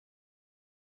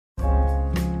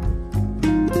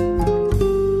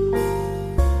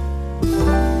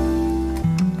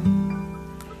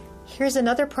Here's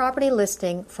another property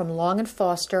listing from Long &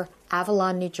 Foster,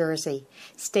 Avalon, New Jersey.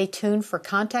 Stay tuned for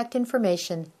contact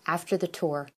information after the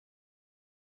tour.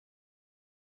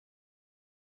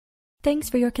 Thanks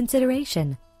for your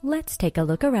consideration. Let's take a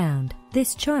look around.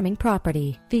 This charming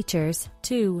property features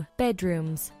 2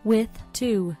 bedrooms with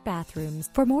 2 bathrooms.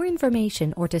 For more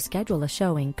information or to schedule a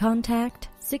showing, contact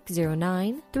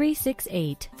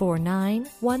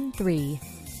 609-368-4913.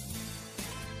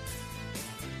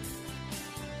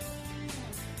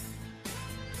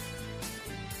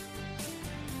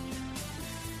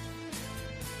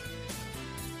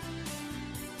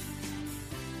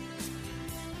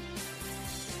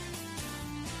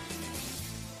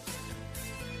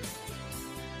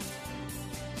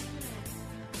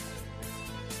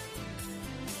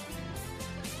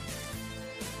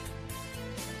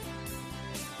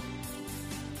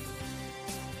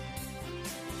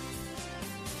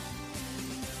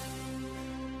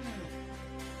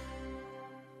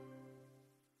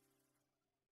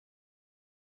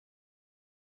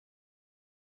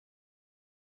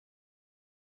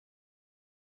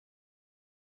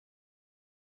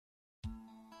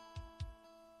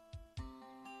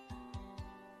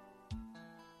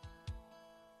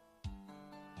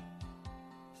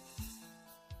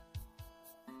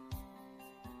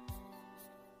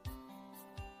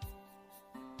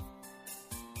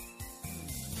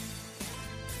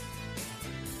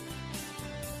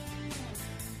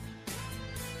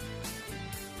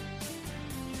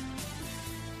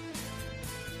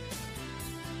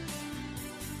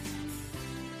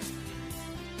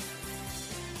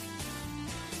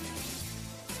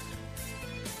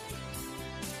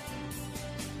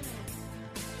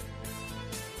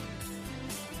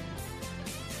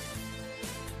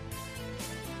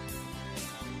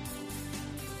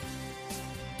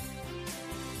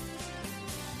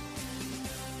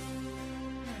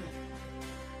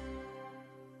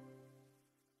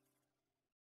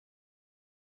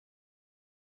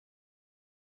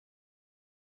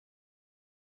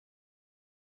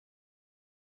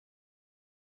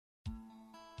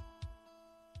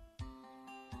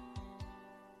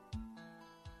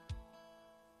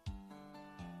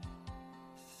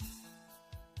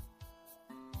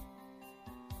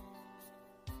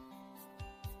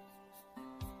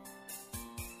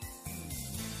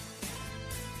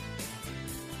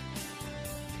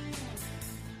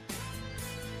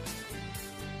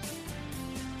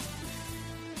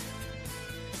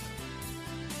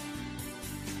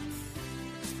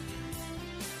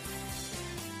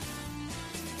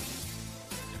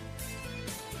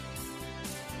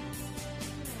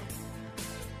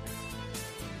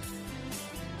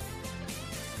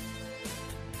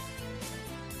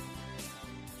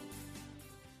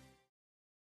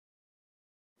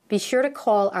 Be sure to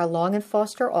call our Long &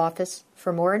 Foster office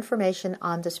for more information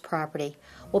on this property.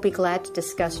 We'll be glad to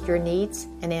discuss your needs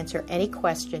and answer any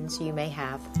questions you may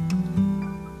have.